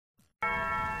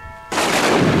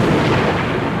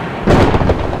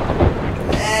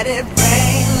it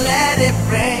rain, let it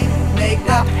rain, make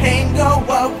the pain go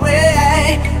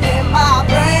away. In my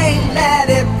brain, let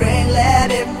it rain,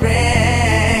 let it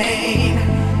rain.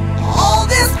 All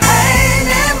this pain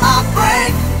in my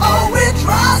brain, oh, it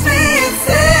drives me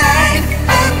insane.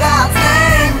 In God's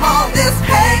name, all this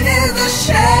pain is a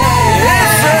shame.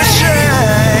 It's a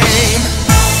shame.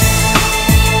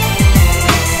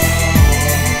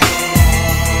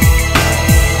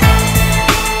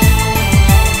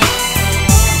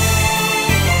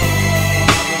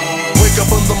 Wake up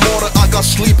in the morning, I got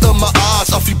sleep in my eyes,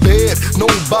 I feel bad.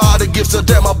 Nobody gives a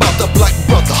damn about the black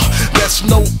brother. There's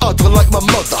no other like my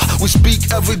mother. We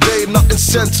speak every day, not in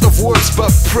sense of words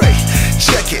but pray.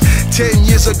 Check it, 10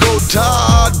 years ago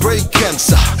died brain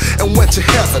cancer and went to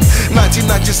heaven.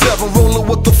 1997, rolling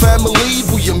with the family,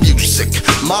 we your music.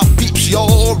 My peeps,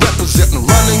 y'all representing,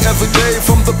 running every day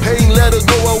from the pain. Let it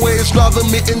go away, it's driving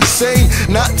me insane.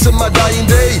 Not to my dying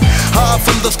day, high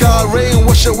from the sky rain,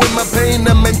 wash away my pain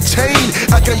and maintain.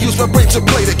 I can use my brain to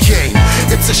play the game.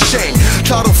 It's a shame,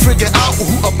 try to figure out who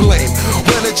I blame.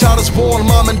 When a child is born,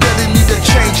 mom and daddy need a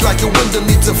change. Like a window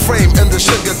needs a frame, and the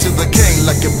sugar to the cane.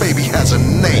 Like a baby has a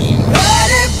name.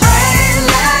 Let it rain,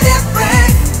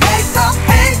 make the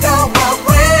pain go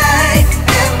away.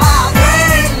 In my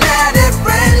brain, let it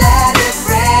rain, let it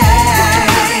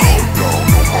rain.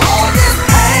 All this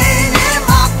pain in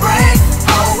my brain,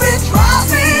 oh, it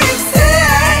drives me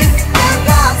insane. In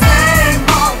God's name,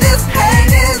 all this pain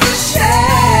is a shame.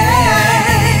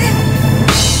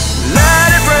 Let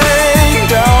it rain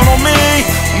down on me,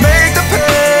 make the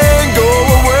pain go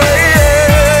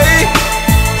away.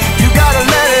 You gotta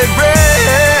let it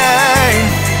rain.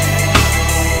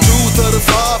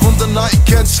 2:35 on the night,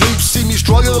 can't sleep, see me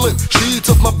struggling. Sheets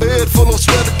of my bed full of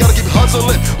sweat, gotta keep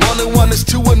hustling. 1 and 1 is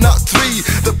 2 and not 3.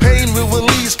 The pain will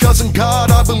release, cause in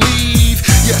God I believe.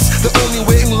 Yes, the only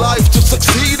way in life to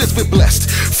succeed is be blessed.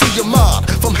 Free your mind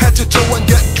from head to toe and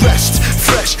get dressed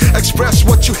fresh. Express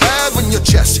what you have in your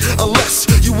chest, unless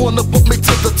you wanna put me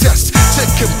to the test.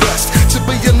 Taking breast, to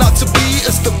be and not to be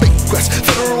is the big quest.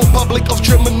 Federal Republic of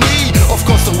Germany, of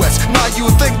course the West. Now you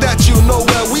think that you know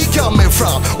where we coming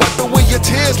from. Wipe away your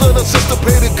tears, little sister,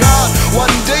 pray to God.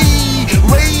 One day,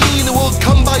 rain will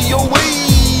come by your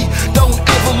way. Don't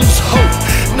ever lose hope.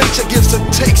 Nature gives and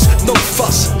takes, no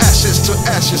fuss. Ashes to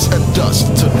ashes and dust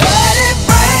to dust. Let it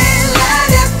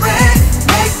rain,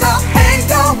 make the pain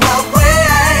go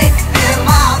away. In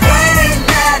my brain,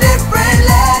 let it rain,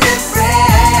 let it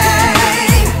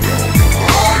rain.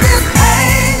 All this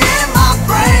pain in my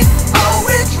brain,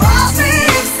 oh, it drives me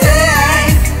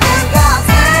insane. In God's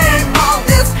name, all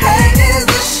this pain is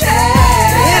a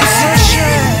shame. It's a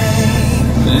shame.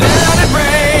 Let it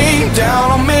rain down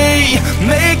on me,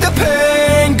 make the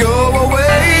pain go away.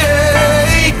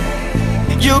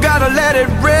 You gotta let it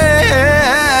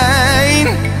rain.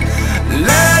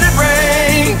 Let it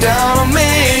rain down on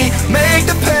me, make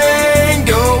the pain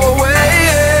go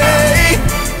away.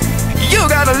 You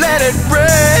gotta let it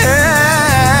rain.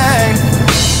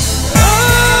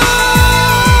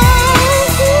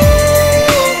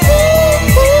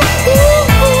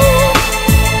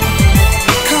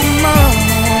 Come on.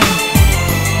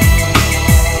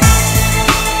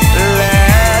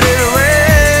 Let it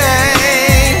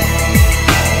rain.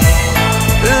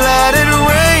 Let it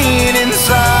rain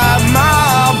inside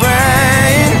my brain.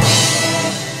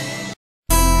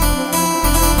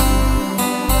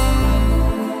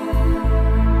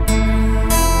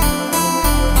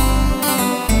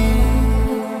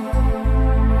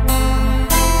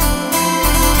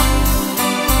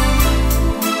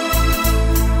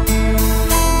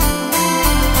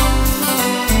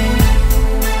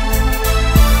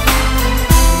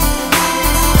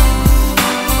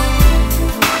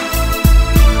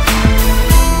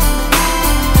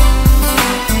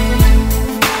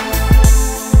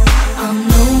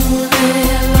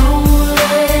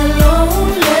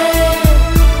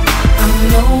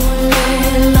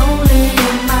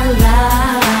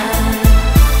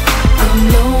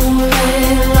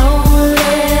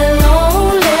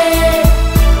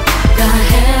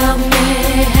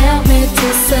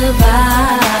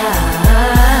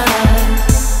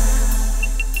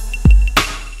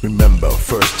 Remember,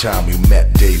 first time we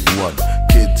met, day one.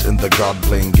 Kids in the garden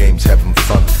playing games, having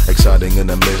fun. Exciting and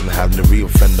amazing, having a real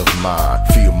friend of mine.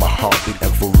 Feel my heartbeat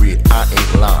and for real, I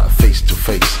ain't lying. Face to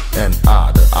face and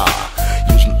eye to eye.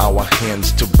 Using our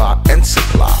hands to buy and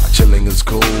supply. Chilling is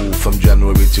cool from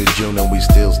January to June, and we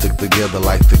still stick together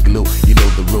like the glue. You know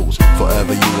the rules,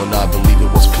 forever you and I believe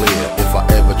it was clear. If I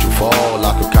ever to fall,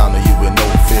 I could count on you with no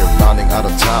fear. Running out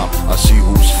of time, I see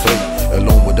who's fake,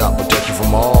 alone with